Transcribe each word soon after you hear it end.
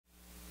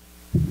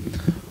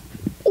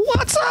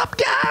What's up,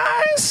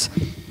 guys?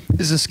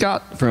 This is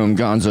Scott from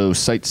Gonzo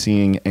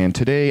Sightseeing, and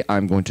today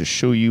I'm going to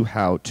show you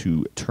how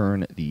to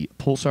turn the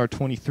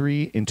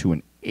Pulsar23 into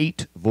an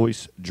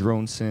 8-voice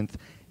drone synth,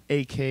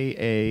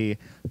 aka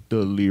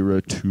the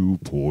Lyra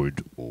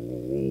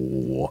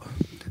 2.0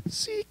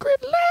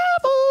 secret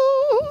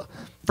level.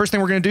 First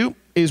thing we're going to do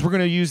is we're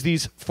going to use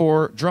these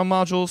 4 drum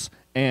modules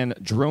and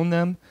drone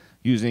them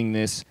using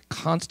this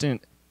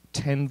constant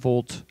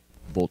 10-volt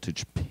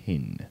voltage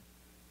pin.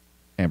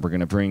 And we're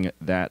going to bring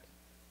that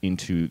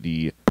into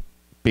the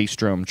bass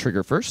drum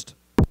trigger first.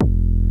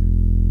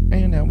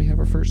 And now we have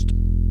our first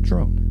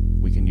drone.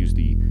 We can use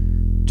the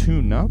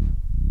tune knob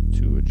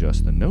to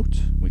adjust the note.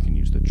 We can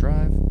use the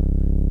drive,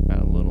 add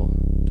a little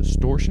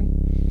distortion.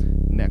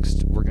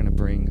 Next, we're going to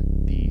bring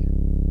the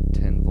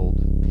 10-volt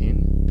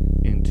pin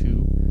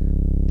into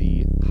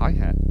the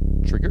hi-hat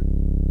trigger.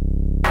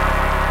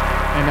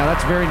 And now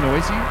that's very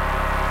noisy.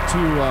 To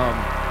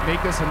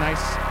make this a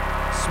nice,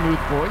 smooth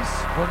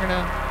voice, we're going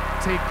to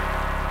take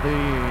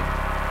the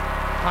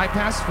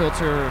high-pass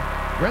filter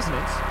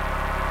resonance,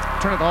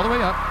 turn it all the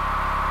way up,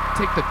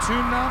 take the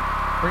tune knob,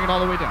 bring it all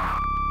the way down.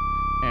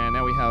 And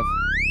now we have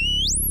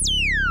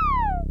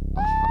a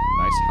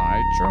nice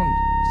high drone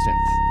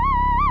synth.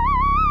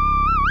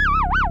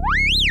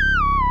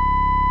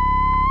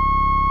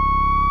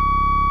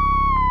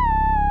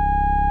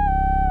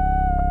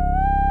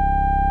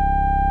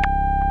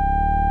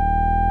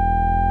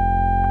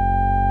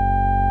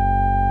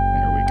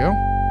 There we go.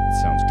 It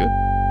sounds good.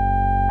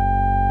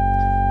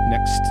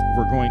 Next,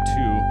 we're going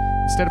to,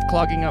 instead of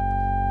clogging up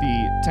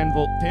the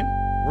 10-volt pin,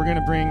 we're going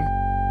to bring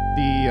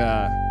the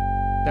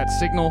that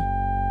signal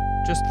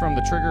just from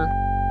the trigger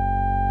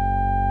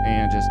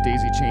and just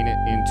daisy chain it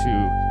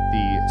into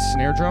the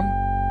snare drum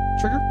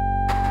trigger.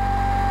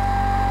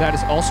 That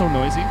is also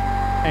noisy,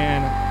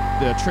 and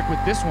the trick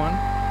with this one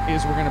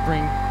is we're going to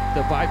bring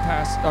the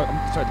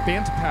the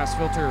band to pass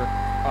filter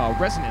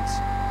resonance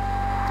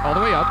all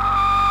the way up,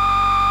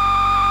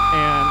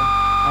 and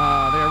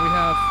there we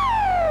have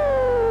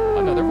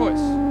another voice.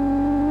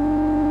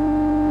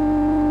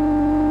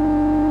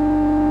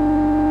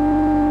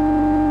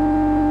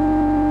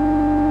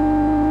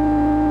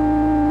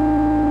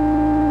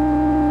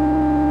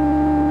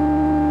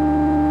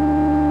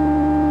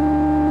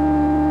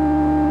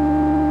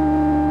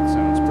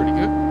 Sounds pretty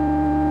good.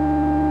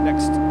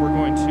 Next, we're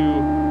going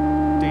to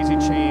daisy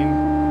chain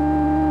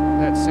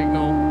that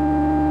signal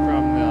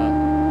from the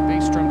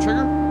bass drum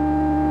trigger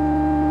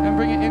and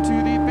bring it into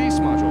the bass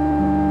module.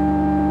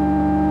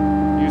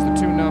 Use the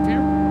tune knob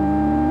here.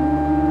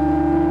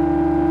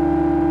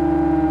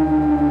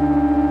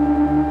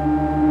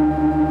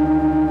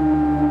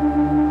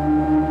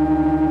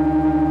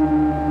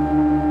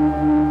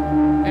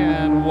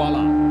 And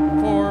voila,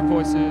 4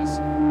 voices,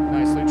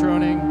 nicely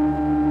droning.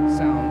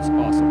 Sounds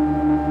awesome.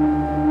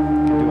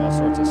 You can do all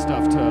sorts of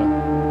stuff to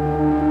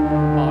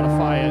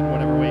modify it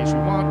whatever ways you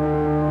want.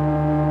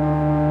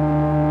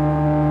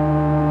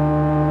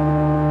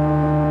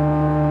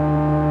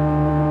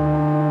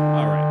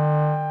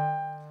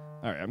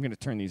 I'm going to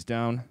turn these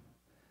down,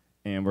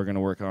 and we're going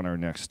to work on our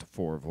next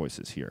 4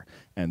 voices here.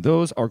 And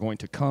those are going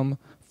to come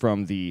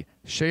from the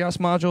Chaos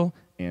module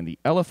and the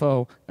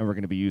LFO, and we're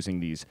going to be using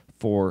these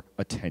 4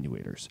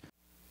 attenuators.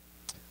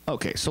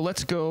 Okay, so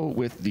let's go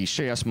with the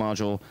Chaos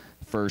module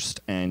first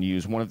and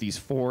use one of these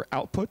 4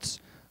 outputs.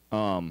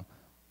 All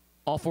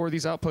 4 of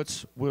these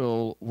outputs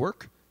will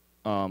work.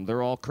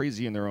 They're all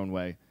crazy in their own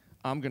way.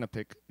 I'm going to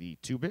pick the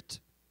 2-bit,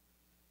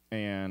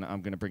 and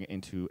I'm going to bring it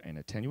into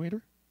an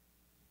attenuator.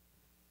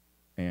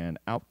 And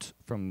out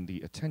from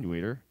the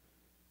attenuator,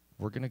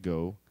 we're going to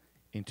go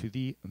into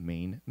the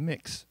main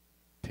mix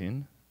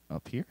pin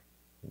up here.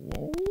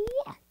 Whoa.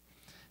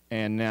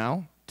 And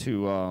now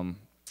to,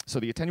 so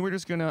the attenuator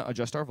is going to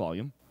adjust our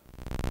volume.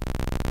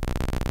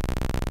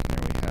 And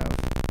there we have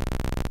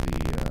the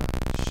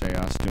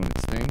Chaos doing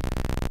its thing.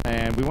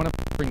 And we want to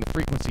bring the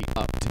frequency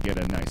up to get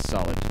a nice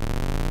solid note.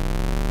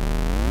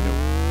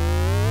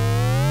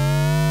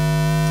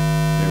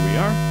 There we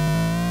are.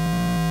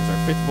 There's our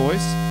 5th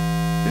voice.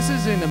 This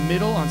is in the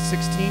middle on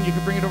 16. You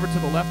can bring it over to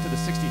the left to the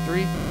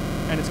 63,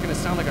 and it's going to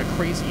sound like a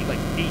crazy, like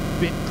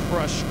 8-bit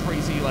crush,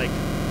 crazy, like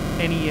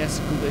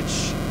NES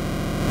glitch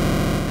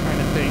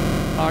kind of thing.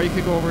 You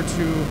could go over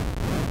to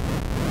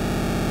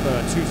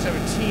the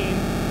 217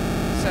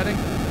 setting.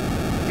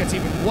 It gets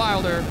even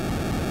wilder.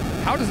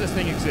 How does this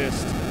thing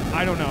exist?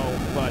 I don't know,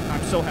 but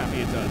I'm so happy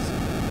it does.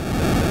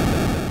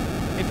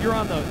 If you're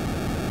on the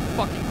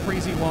fucking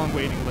crazy long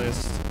waiting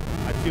list,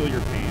 I feel your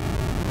pain.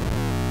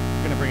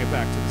 I'm going to bring it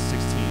back to the 16.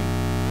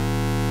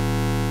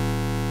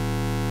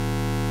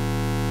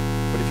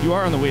 But if you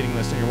are on the waiting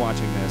list and you're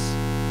watching this,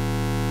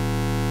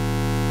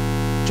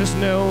 just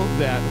know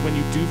that when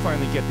you do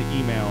finally get the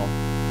email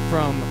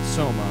from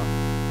Soma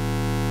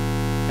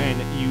and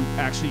you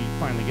actually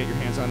finally get your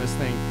hands on this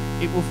thing,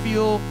 it will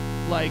feel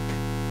like,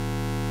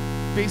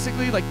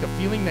 basically like the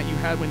feeling that you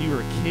had when you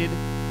were a kid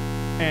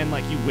and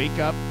like you wake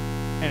up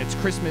and it's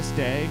Christmas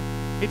Day.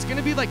 It's going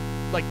to be like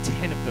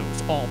 10 of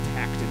those all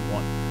packed in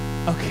one.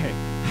 Okay.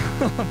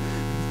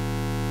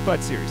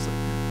 But seriously,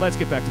 let's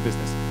get back to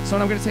business. So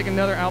I'm going to take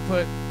another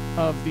output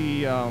of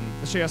the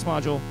Shay-S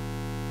module,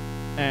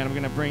 and I'm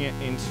going to bring it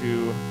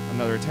into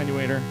another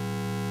attenuator.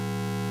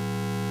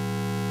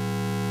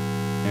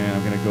 And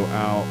I'm going to go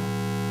out.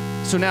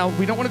 So now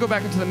we don't want to go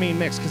back into the main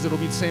mix because it'll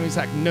be the same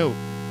exact note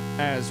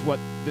as what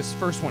this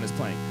first one is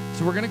playing.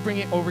 So we're going to bring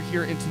it over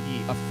here into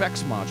the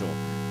effects module.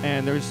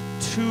 And there's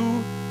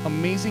two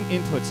amazing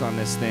inputs on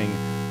this thing.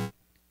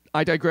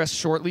 I digress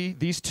shortly.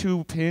 These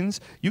two pins,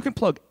 you can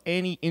plug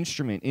any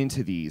instrument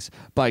into these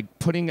by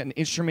putting an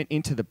instrument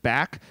into the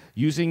back,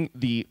 using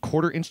the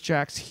 1/4-inch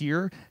jacks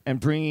here, and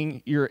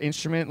bringing your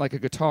instrument, like a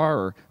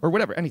guitar or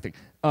whatever, anything,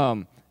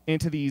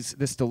 into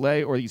this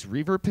delay or these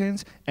reverb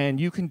pins, and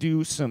you can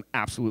do some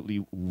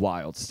absolutely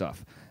wild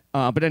stuff.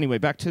 But anyway,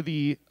 back to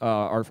the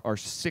our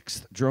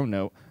 6th drone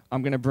note.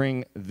 I'm going to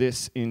bring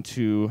this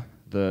into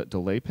the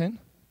delay pin.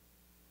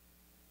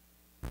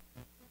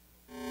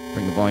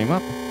 Bring the volume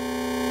up.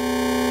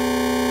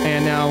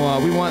 And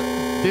now we want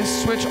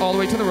this switch all the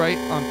way to the right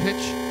on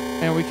pitch,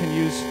 and we can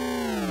use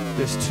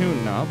this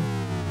tune knob.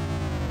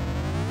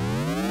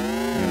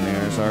 And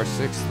there's our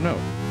 6th note.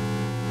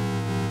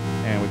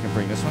 And we can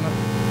bring this one up.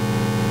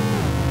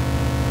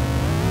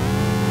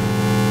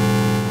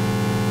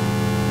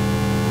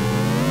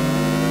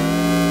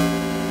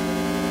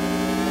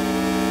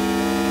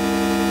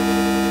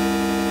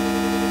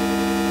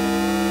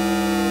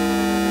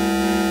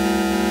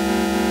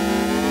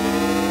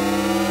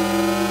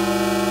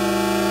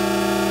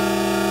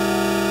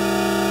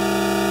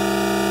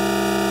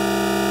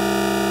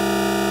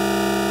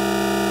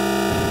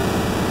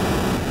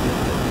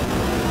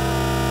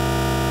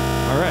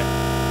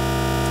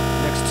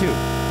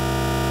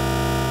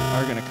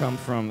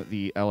 From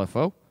the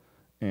LFO,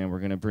 and we're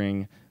going to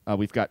bring,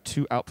 we've got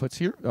 2 outputs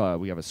here.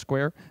 We have a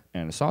square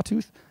and a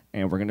sawtooth,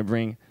 and we're going to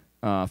bring,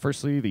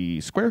 firstly,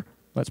 the square.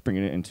 Let's bring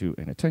it into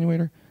an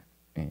attenuator,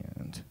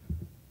 and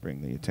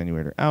bring the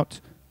attenuator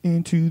out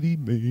into the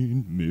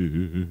main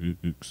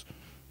mix.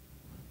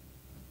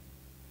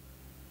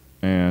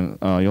 And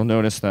you'll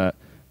notice that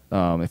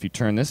if you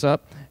turn this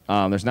up,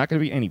 there's not going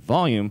to be any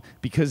volume,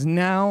 because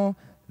now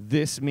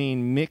this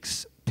main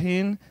mix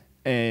pin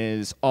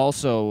is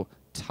also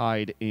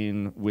tied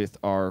in with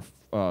our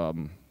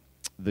one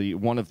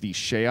of the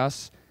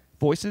Shay-S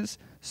voices,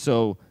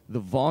 so the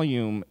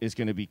volume is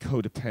going to be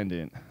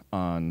codependent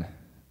on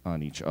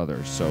each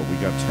other. So we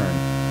got to turn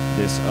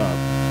this up.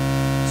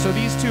 So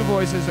these 2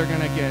 voices are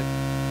going to get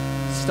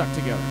stuck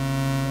together,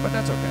 but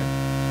that's okay.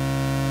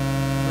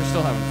 We're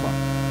still having fun.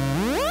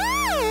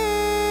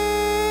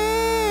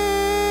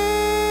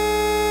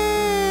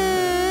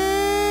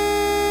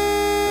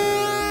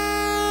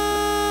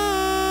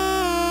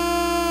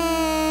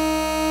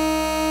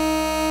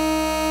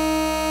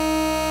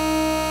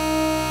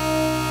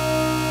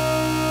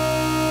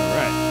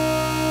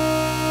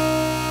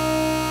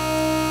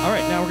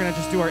 Now we're going to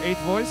just do our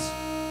 8th voice,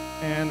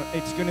 and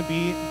it's going to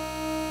be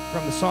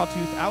from the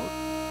sawtooth out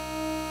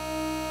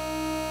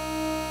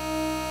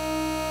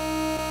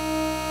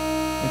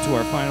into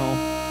our final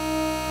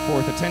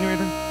 4th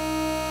attenuator.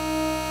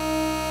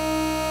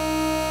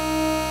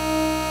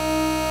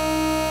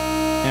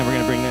 And we're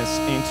going to bring this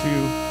into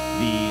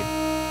the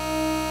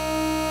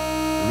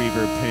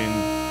reverb pin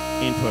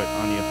input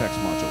on the effects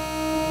module.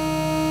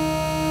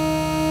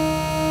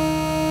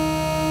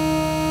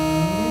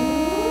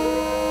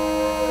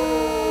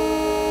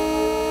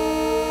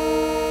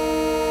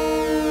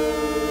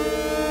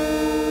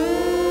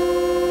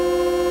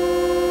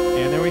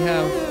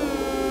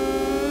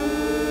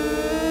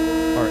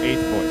 Our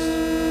 8th voice.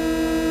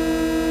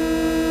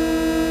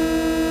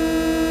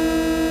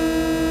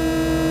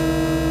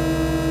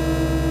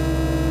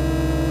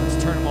 Let's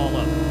turn them all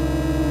up.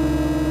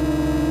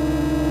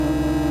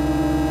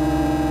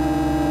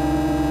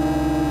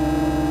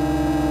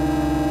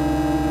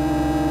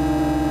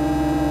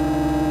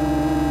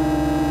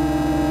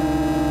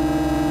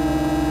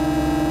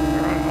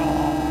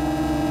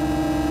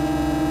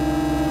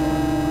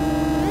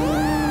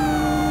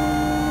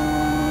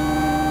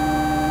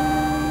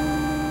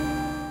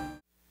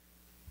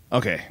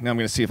 Okay, now I'm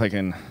going to see if I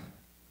can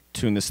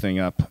tune this thing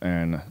up,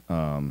 and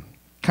kind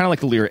of like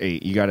the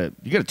Lyra8, you gotta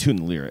tune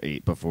the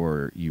Lyra8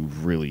 before you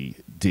really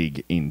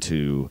dig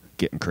into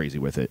getting crazy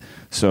with it.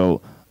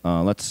 So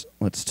let's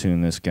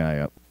tune this guy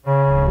up.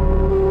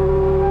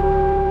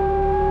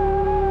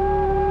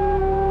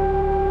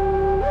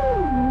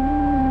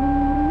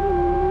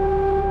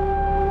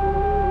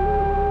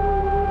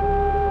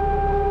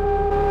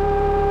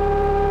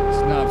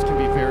 These knobs can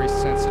be very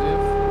sensitive,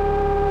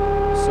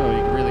 so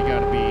you really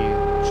got to be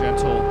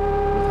gentle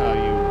with how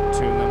you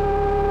tune them.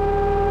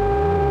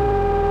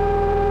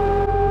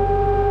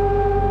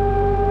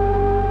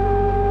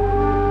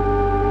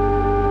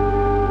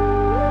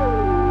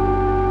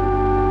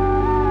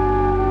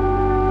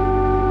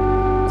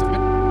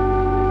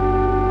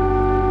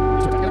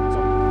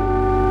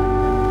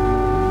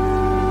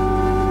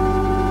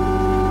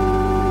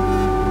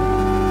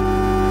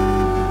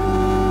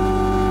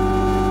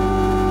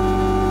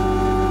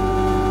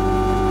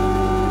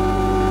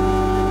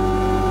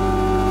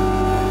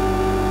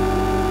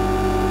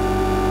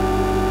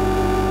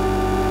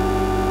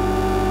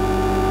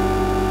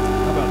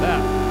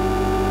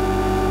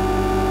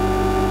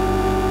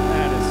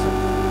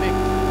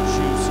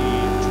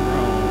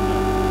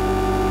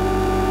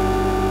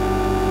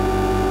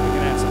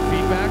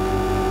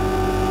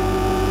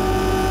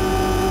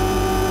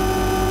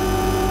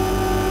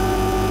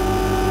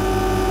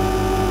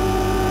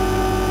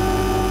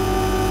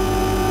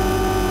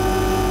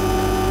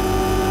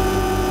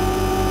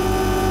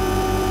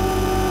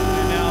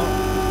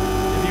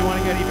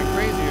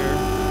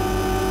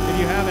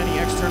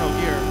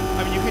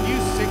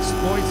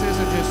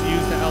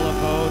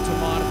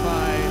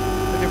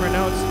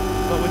 different notes,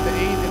 but with the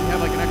 8, if you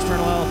have like an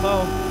external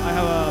LFO, I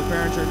have a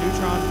Behringer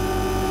Neutron.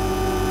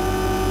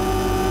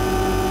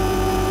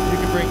 You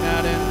can bring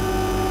that in.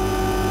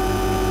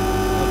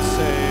 Let's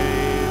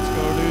say, let's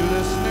go do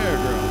this snare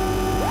drum.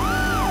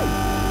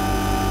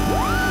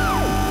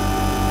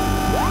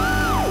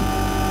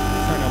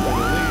 Turn up the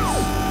release.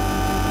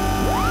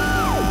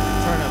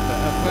 Turn up the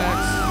FX.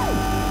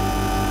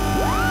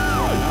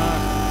 Why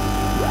not?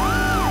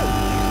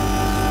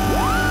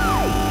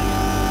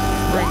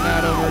 Bring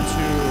that over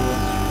to,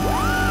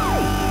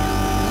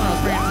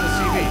 let's bring it to the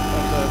CV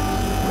of the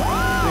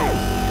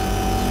bass.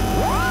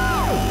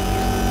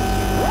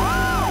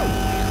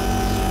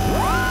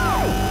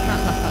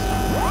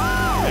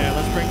 Yeah,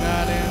 let's bring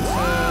that into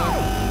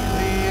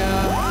the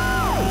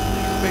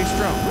bass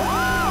drum.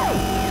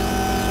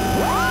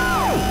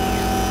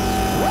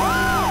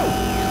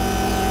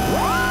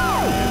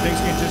 And things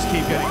can just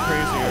keep getting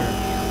crazier.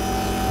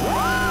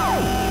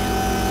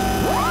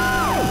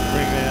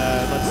 Bring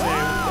the, let's say,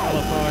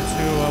 LFO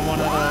into one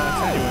of the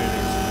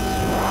attenuators.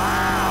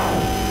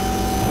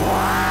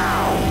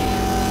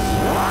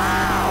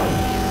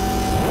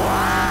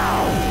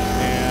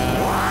 And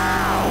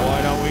why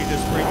don't we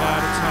just bring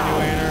that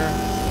attenuator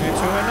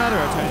into another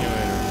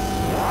attenuator?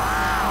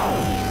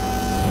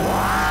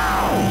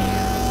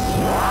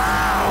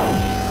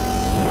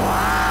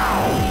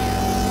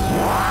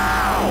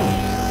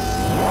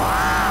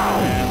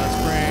 And let's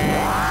bring,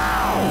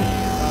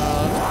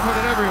 let's put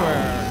it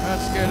everywhere.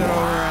 Let's get it over on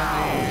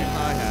the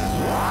hi-hat.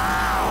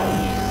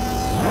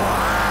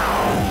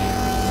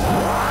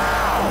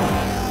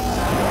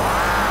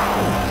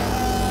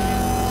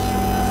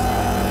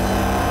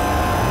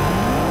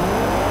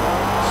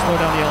 Slow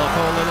down the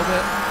LFO a little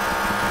bit.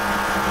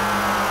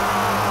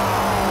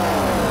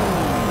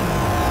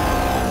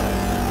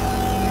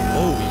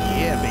 Oh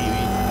yeah,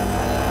 baby.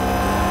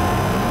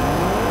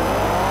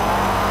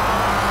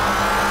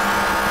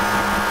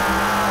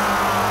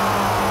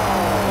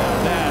 Now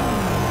that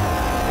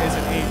is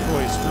an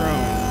 8-voice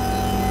drone.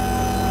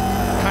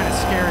 Kind of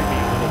scaring me a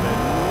little bit.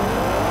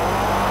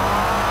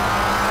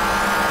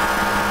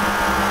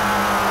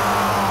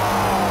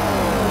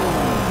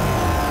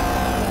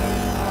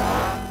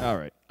 All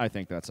right, I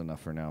think that's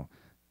enough for now.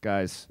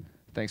 Guys,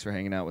 thanks for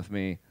hanging out with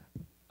me.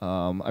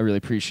 I really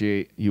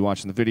appreciate you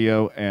watching the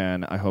video,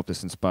 and I hope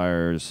this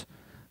inspires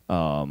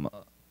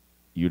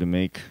you to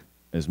make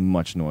as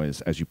much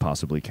noise as you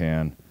possibly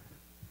can.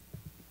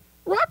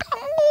 Rock on!